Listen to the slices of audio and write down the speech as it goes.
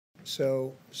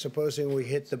So supposing we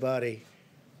hit the body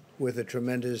with a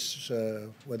tremendous,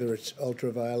 whether it's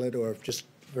ultraviolet or just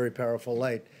very powerful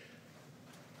light,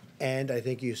 and I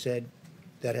think you said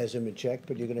that hasn't been checked,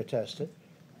 but you're going to test it.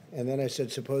 And then I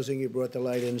said, supposing you brought the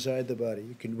light inside the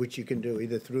body, which you can do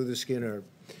either through the skin or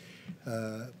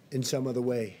in some other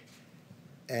way.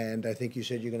 And I think you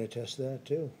said you're going to test that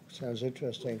too. Sounds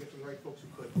interesting. Get the right folks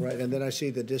who could. Right, and then I see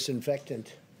the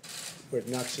disinfectant where it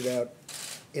knocks it out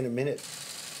in a minute,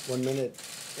 1 minute.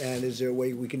 And is there a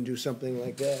way we can do something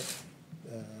like that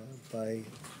by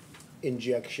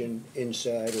injection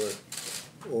inside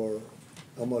or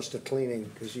almost a cleaning?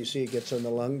 Because you see it gets on the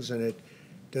lungs and it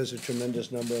does a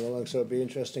tremendous number of the lungs. So it'd be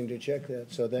interesting to check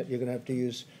that. So that you're going to have to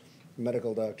use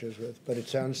medical doctors with. But it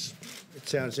sounds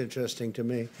interesting to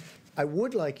me. I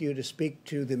would like you to speak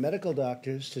to the medical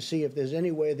doctors to see if there's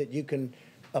any way that you can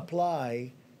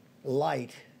apply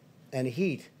light and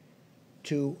heat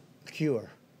to cure.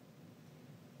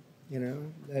 You know,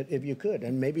 that if you could,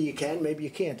 and maybe you can, maybe you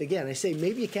can't. Again, I say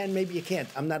maybe you can, maybe you can't.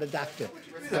 I'm not a doctor,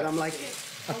 but I'm like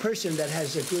a person that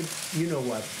has a good, you know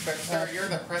what. But sir, you're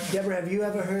the president. Deborah, have you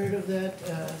ever heard of that?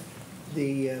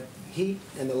 The heat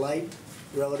and the light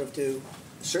relative to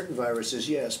certain viruses,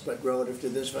 yes, but relative to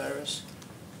this virus?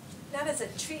 Not as a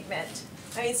treatment.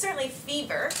 I mean, certainly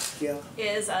fever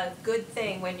is a good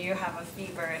thing when you have a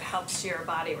fever. It helps your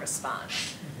body respond.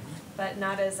 But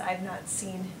not as, I've not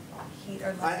seen heat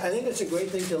or light. I think it's a great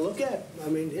thing to look at. I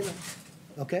mean, you know,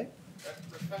 okay?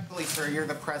 Respectfully, sir, you're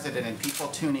the president, and people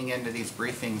tuning into these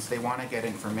briefings, they want to get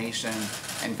information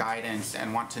and guidance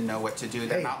and want to know what to do.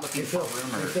 They're not looking for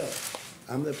rumors. Hey,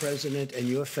 Phil, I'm the president, and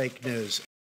you're fake news.